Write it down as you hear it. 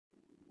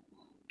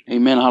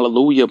Amen.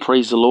 Hallelujah.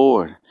 Praise the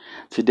Lord.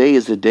 Today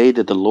is the day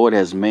that the Lord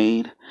has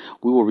made.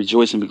 We will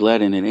rejoice and be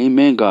glad in it.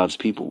 Amen, God's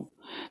people.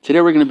 Today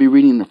we're going to be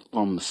reading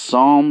from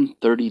Psalm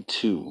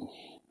 32.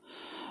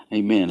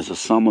 Amen. It's a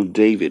Psalm of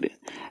David.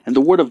 And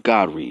the Word of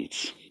God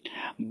reads,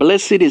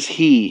 Blessed is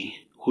he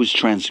whose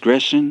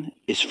transgression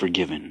is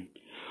forgiven,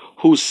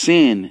 whose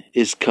sin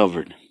is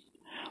covered.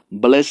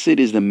 Blessed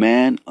is the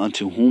man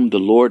unto whom the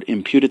Lord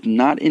imputeth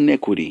not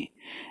iniquity,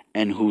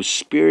 and whose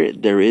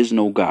spirit there is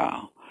no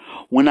guile.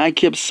 When I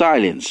kept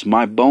silence,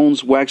 my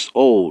bones waxed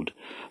old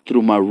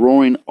through my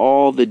roaring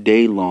all the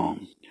day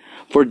long.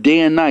 For day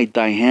and night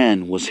thy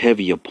hand was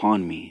heavy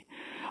upon me.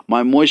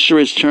 My moisture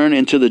is turned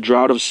into the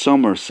drought of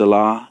summer,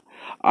 Selah.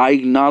 I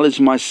acknowledge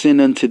my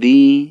sin unto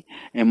thee,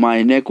 and my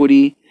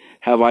iniquity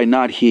have I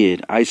not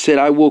hid. I said,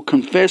 I will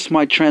confess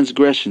my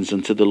transgressions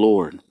unto the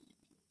Lord,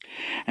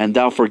 and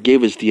thou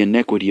forgavest the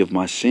iniquity of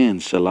my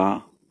sins,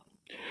 Selah.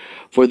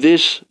 For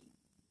this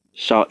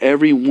shall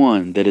every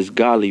one that is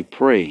godly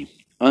pray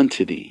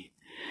unto thee,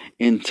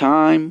 in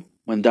time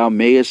when thou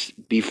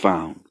mayest be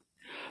found.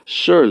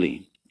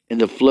 Surely in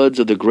the floods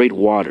of the great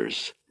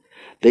waters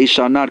they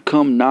shall not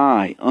come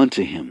nigh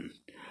unto him.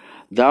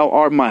 Thou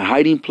art my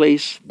hiding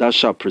place, thou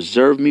shalt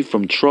preserve me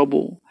from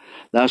trouble,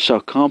 thou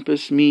shalt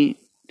compass me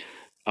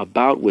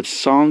about with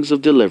songs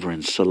of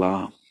deliverance,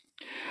 Selah.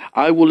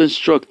 I will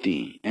instruct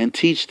thee and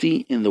teach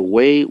thee in the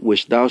way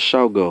which thou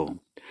shalt go.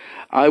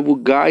 I will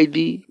guide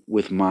thee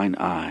with mine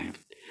eye.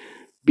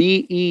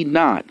 Be ye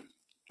not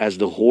as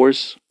the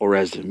horse or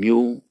as the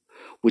mule,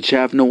 which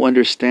have no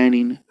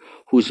understanding,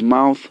 whose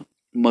mouth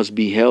must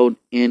be held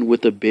in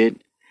with a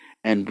bit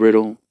and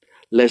bridle,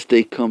 lest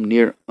they come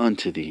near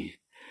unto thee.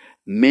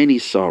 Many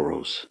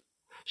sorrows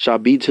shall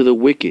be to the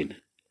wicked,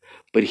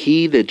 but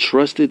he that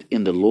trusteth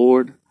in the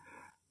Lord,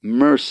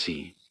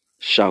 mercy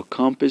shall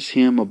compass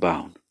him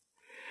about.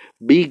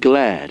 Be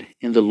glad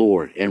in the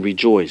Lord, and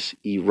rejoice,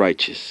 ye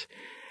righteous,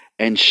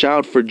 and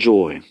shout for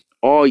joy,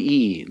 all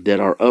ye that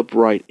are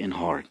upright in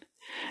heart.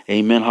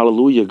 Amen.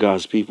 Hallelujah,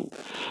 God's people.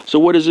 So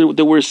what is it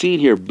that we're seeing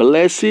here?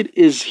 Blessed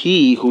is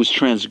he whose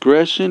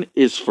transgression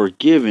is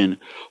forgiven,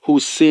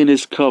 whose sin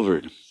is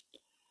covered.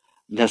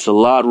 That's a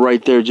lot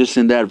right there, just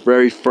in that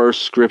very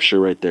first scripture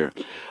right there.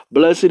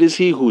 Blessed is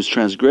he whose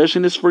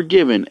transgression is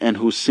forgiven and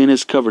whose sin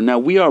is covered. Now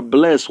we are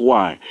blessed.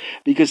 Why?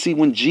 Because see,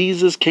 when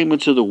Jesus came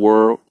into the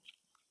world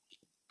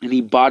and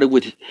he bought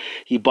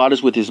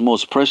us with his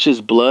most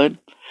precious blood,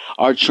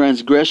 our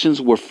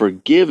transgressions were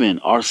forgiven.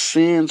 Our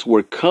sins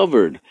were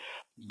covered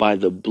by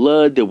the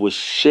blood that was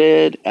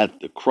shed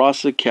at the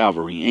cross of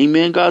Calvary.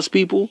 Amen, God's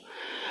people.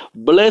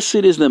 Blessed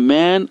is the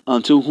man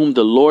unto whom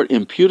the Lord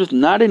imputeth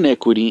not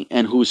iniquity,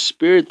 and whose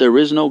spirit there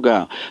is no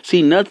guile.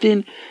 See,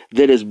 nothing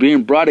that is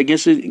being brought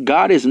against it.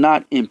 God is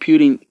not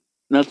imputing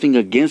nothing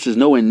against us,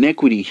 no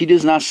iniquity. He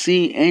does not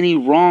see any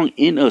wrong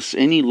in us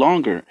any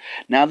longer.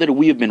 Now that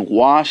we have been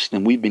washed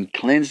and we've been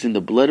cleansed in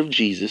the blood of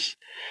Jesus,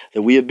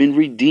 that we have been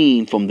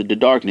redeemed from the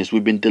darkness,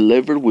 we've been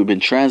delivered, we've been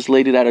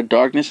translated out of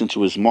darkness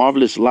into his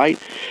marvelous light.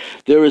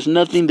 There is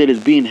nothing that is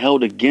being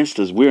held against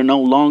us. We are no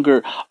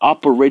longer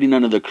operating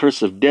under the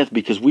curse of death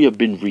because we have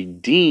been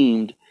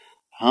redeemed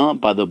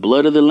by the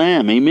blood of the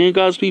Lamb. Amen,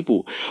 God's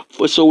people.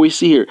 So we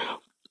see here,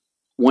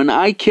 when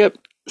I kept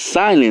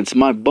silence,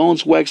 my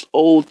bones waxed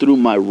old through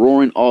my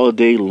roaring all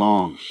day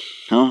long.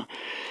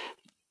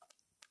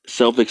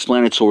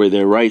 Self-explanatory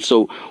there, right?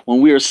 So when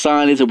we are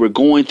silent and we're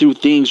going through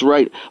things,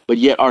 right, but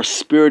yet our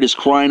spirit is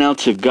crying out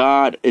to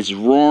God, it's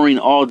roaring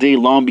all day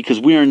long because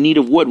we are in need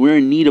of what? We're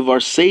in need of our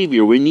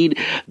Savior. We need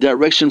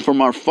direction from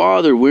our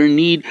Father. We're in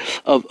need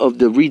of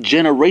the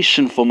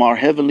regeneration from our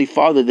Heavenly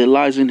Father that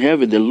lies in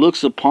heaven, that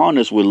looks upon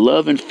us with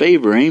love and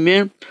favor.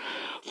 Amen.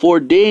 For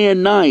day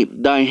and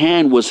night thy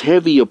hand was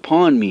heavy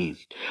upon me.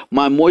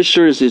 My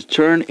moisture is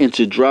turned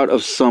into drought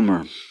of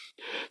summer.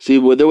 See,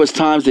 well, there was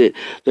times that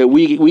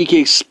we can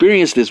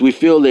experience this. We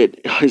feel that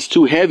it's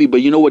too heavy,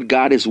 but you know what?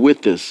 God is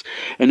with us.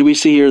 And we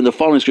see here in the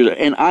following scripture,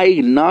 and I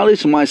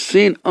acknowledge my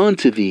sin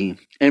unto thee,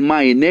 and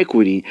my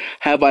iniquity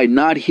have I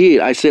not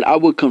hid. I said, I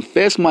will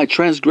confess my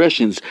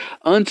transgressions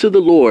unto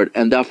the Lord,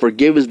 and thou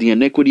forgivest the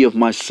iniquity of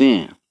my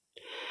sin.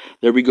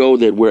 There we go,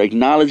 that we're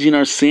acknowledging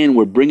our sin.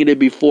 We're bringing it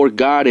before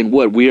God, and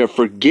what? We are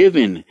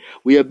forgiven.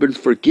 We have been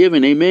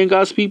forgiven. Amen,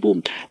 God's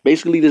people.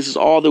 Basically, this is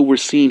all that we're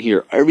seeing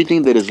here.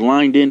 Everything that is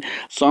lined in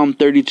Psalm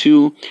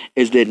 32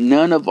 is that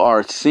none of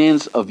our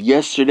sins of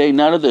yesterday,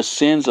 none of the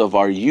sins of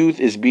our youth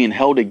is being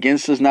held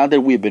against us. Now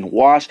that we've been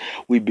washed,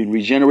 we've been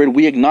regenerated,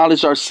 we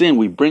acknowledge our sin.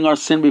 We bring our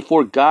sin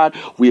before God.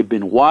 We have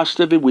been washed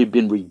of it. We've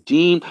been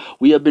redeemed.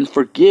 We have been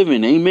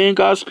forgiven. Amen,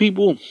 God's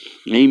people.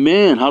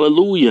 Amen.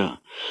 Hallelujah.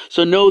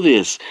 So know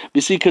this,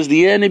 you see, because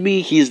the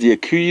enemy, he is the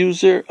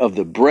accuser of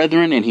the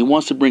brethren, and he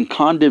wants to bring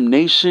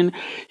condemnation.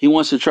 He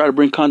wants to try to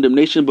bring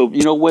condemnation, but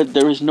you know what?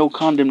 There is no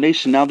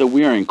condemnation now that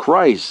we are in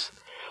Christ.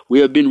 We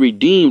have been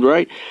redeemed,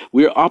 right?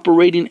 We are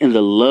operating in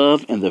the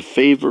love and the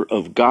favor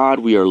of God.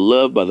 We are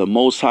loved by the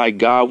Most High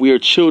God. We are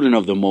children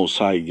of the Most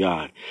High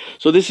God.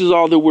 So this is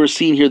all that we're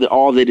seeing here, that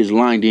all that is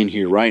lined in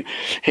here, right?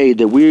 Hey,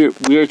 that we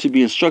are to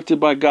be instructed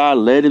by God,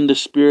 led in the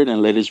Spirit,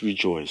 and let us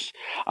rejoice.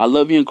 I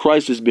love you in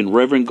Christ. It's been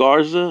Reverend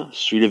Garza,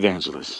 Street Evangelist.